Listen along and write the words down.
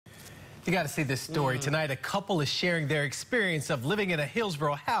You got to see this story. Tonight, a couple is sharing their experience of living in a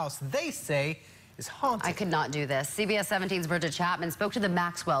Hillsborough house they say is haunted. I could not do this. CBS 17's Bridget Chapman spoke to the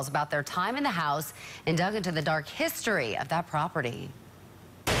Maxwells about their time in the house and dug into the dark history of that property.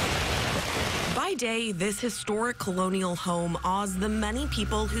 By day, this historic colonial home awes the many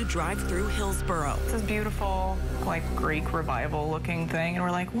people who drive through Hillsborough. It's this beautiful, like, Greek revival-looking thing, and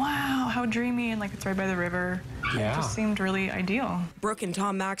we're like, wow, how dreamy, and like it's right by the river. Yeah. It just seemed really ideal. Brooke and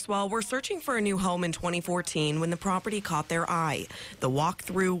Tom Maxwell were searching for a new home in 2014 when the property caught their eye. The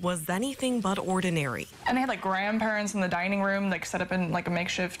walkthrough was anything but ordinary. And they had like grandparents in the dining room, like set up in like a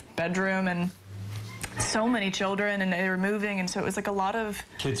makeshift bedroom, and so many children, and they were moving, and so it was like a lot of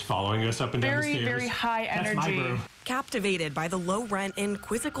kids following us up and down the stairs. Very high energy. That's my room. Captivated by the low rent and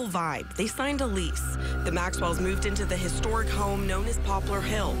quizzical vibe, they signed a lease. The Maxwells moved into the historic home known as Poplar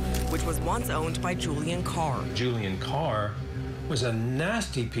Hill, which was once owned by Julian Carr. Julian Carr was a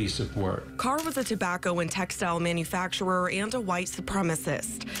nasty piece of work. Carr was a tobacco and textile manufacturer and a white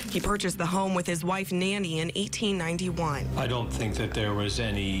supremacist. He purchased the home with his wife Nanny in 1891. I don't think that there was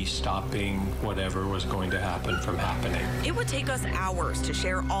any stopping whatever was going to happen from happening. It would take us hours to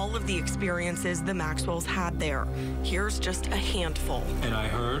share all of the experiences the Maxwells had there. Here's just a handful. And I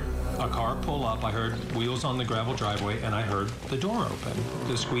heard a car pull up, I heard wheels on the gravel driveway, and I heard the door open,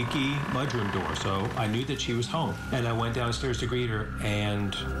 the squeaky mudroom door, so I knew that she was home. And I went downstairs to greet her,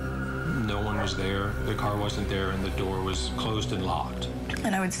 and no one was there, the car wasn't there, and the door was closed and locked.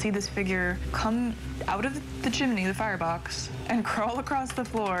 And I would see this figure come out of the chimney, the firebox, and crawl across the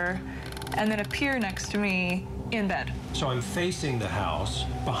floor, and then appear next to me in bed. So I'm facing the house.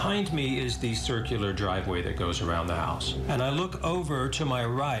 Behind me is the circular driveway that goes around the house. And I look over to my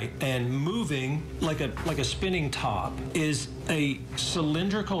right, and moving like a spinning top is a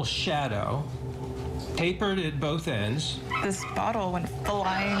cylindrical shadow, tapered at both ends. This bottle went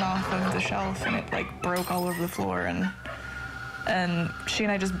flying off of the shelf, and it like broke all over the floor, and she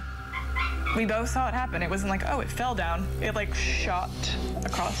and I just, we both saw it happen. It wasn't like, oh, it fell down. It like shot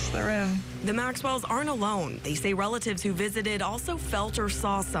across the room. The Maxwells aren't alone. They say relatives who visited also felt or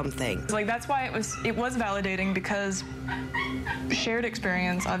saw something. Like, that's why it was validating, because shared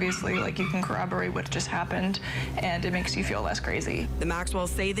experience, obviously, like, you can corroborate what just happened, and it makes you feel less crazy. The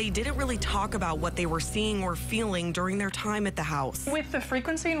Maxwells say they didn't really talk about what they were seeing or feeling during their time at the house. With the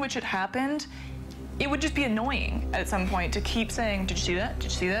frequency in which it happened, it would just be annoying at some point to keep saying, did you see that?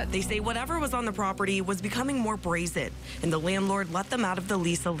 Did you see that? They say whatever was on the property was becoming more brazen, and the landlord let them out of the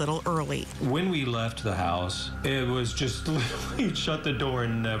lease a little early. When we left the house, it was just literally shut the door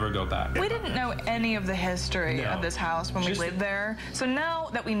and never go back. We didn't know any of the history of this house when we lived there. So now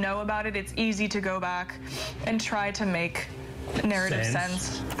that we know about it, it's easy to go back and try to make narrative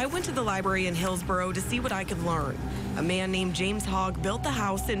sense. I went to the library in Hillsborough to see what I could learn. A man named James Hogg built the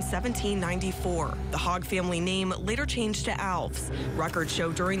house in 1794. The Hogg family name later changed to Alves. Records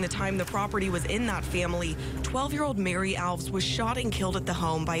show during the time the property was in that family, 12-year-old Mary Alves was shot and killed at the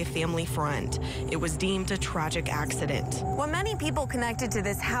home by a family friend. It was deemed a tragic accident. What many people connected to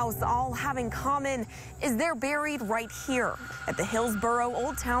this house all have in common is they're buried right here at the Hillsborough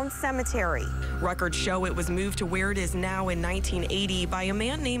Old Town Cemetery. Records show it was moved to where it is now in 1980 by a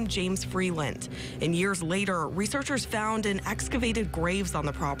man named James Freeland. And years later, researchers found and excavated graves on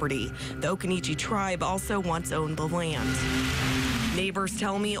the property. The Occaneechi tribe also once owned the land. Neighbors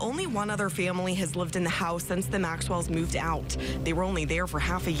tell me only one other family has lived in the house since the Maxwells moved out. They were only there for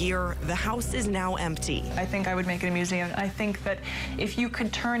half a year. The house is now empty. I think I would make it a museum. I think that if you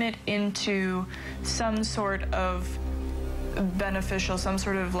could turn it into some sort of beneficial, some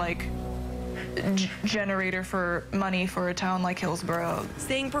sort of like generator for money for a town like Hillsborough.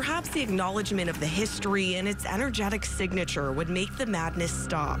 Saying perhaps the acknowledgement of the history and its energetic signature would make the madness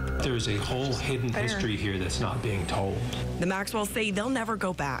stop. There's a whole hidden history here that's not being told. The Maxwells say they'll never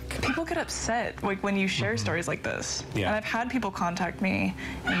go back. People get upset like when you share stories like this. Yeah. And I've had people contact me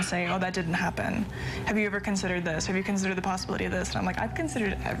and say, oh, that didn't happen. Have you ever considered this? Have you considered the possibility of this? And I'm like, I've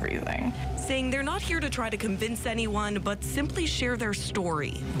considered everything. Saying they're not here to try to convince anyone, but simply share their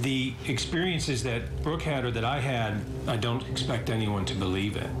story. The experiences that Brooke had or that I had, I don't expect anyone to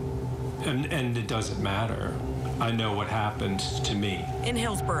believe it. And it doesn't matter. I know what happened to me. In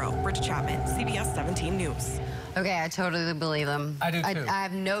Hillsborough, Bridget Chapman, CBS 17 News. Okay, I totally believe them. I do too. I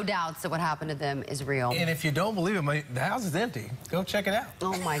have no doubts that what happened to them is real. And if you don't believe him, the house is empty. Go check it out.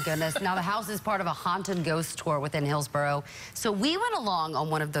 Oh my goodness. Now the house is part of a haunted ghost tour within Hillsborough. So we went along on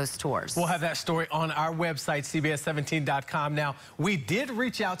one of those tours. We'll have that story on our website, CBS17.com. Now, we did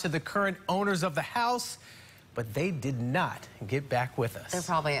reach out to the current owners of the house, but they did not get back with us. They're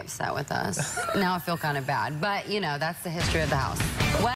probably upset with us. Now I feel kind of bad. But, you know, that's the history of the house.